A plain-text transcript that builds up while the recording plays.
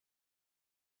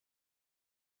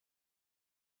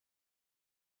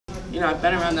you know, I've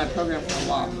been around that program for a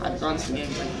while. I've gone to some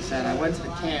games, like you said. I went to the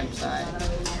camps.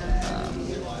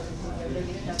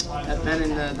 I've been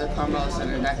in the Carmelo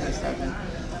Center and that kind of stuff.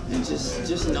 And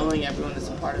just knowing everyone that's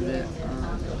a part of it.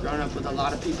 Growing up with a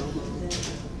lot of people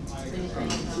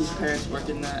whose parents work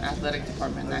in the athletic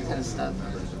department and that kind of stuff.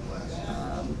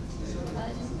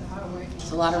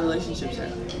 It's a lot of relationships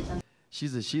there.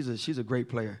 She's a great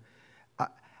player.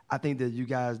 I think that you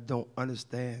guys don't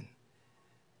understand.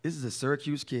 This is a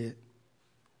Syracuse kid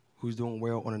who's doing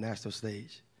well on a national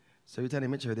stage. So every time they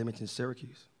mention her, they mention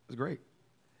Syracuse. It's great.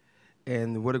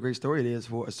 And what a great story it is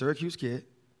for a Syracuse kid,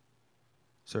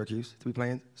 Syracuse, to be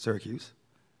playing Syracuse.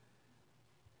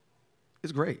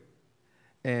 It's great.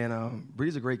 And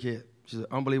Bree's a great kid. She's an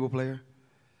unbelievable player.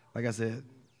 Like I said,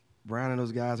 Brian and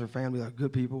those guys, her family are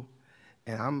good people.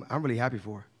 And I'm really happy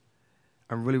for her.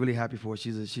 I'm really, really happy for her.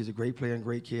 She's a great player and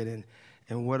great kid. And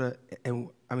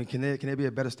I mean, can there be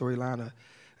a better storyline of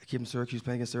a kid from Syracuse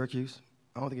playing against Syracuse?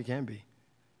 I don't think it can be.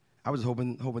 I was just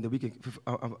hoping that we could,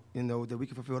 that we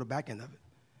could fulfill the back end of it,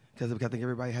 because I think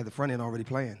everybody had the front end already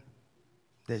playing.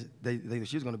 They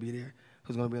she was going to be there,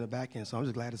 who's going to be in the back end. So I'm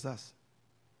just glad it's us.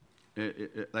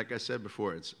 Like I said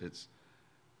before, it's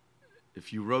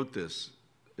if you wrote this,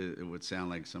 it would sound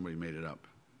like somebody made it up,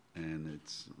 and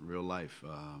it's real life.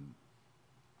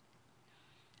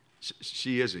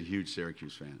 She is a huge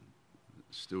Syracuse fan.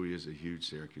 Stewie is a huge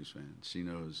Syracuse fan. She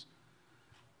knows,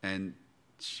 and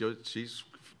she's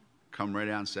come right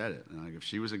out and said it. Like, if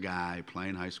she was a guy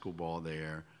playing high school ball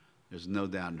there's no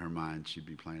doubt in her mind she'd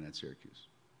be playing at Syracuse.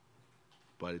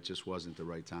 But it just wasn't the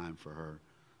right time for her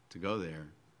to go there,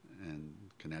 and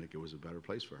Connecticut was a better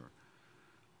place for her.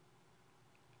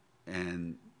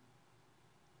 And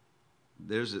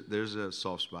there's a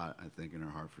soft spot, I think, in her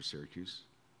heart for Syracuse,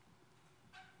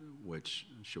 which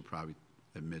she'll probably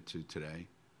admit to today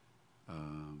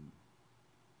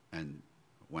and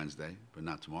Wednesday, but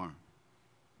not tomorrow.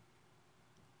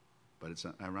 But it's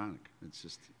ironic.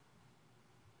 It's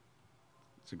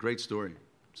a great story.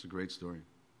 It's a great story.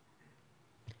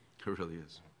 It really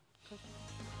is.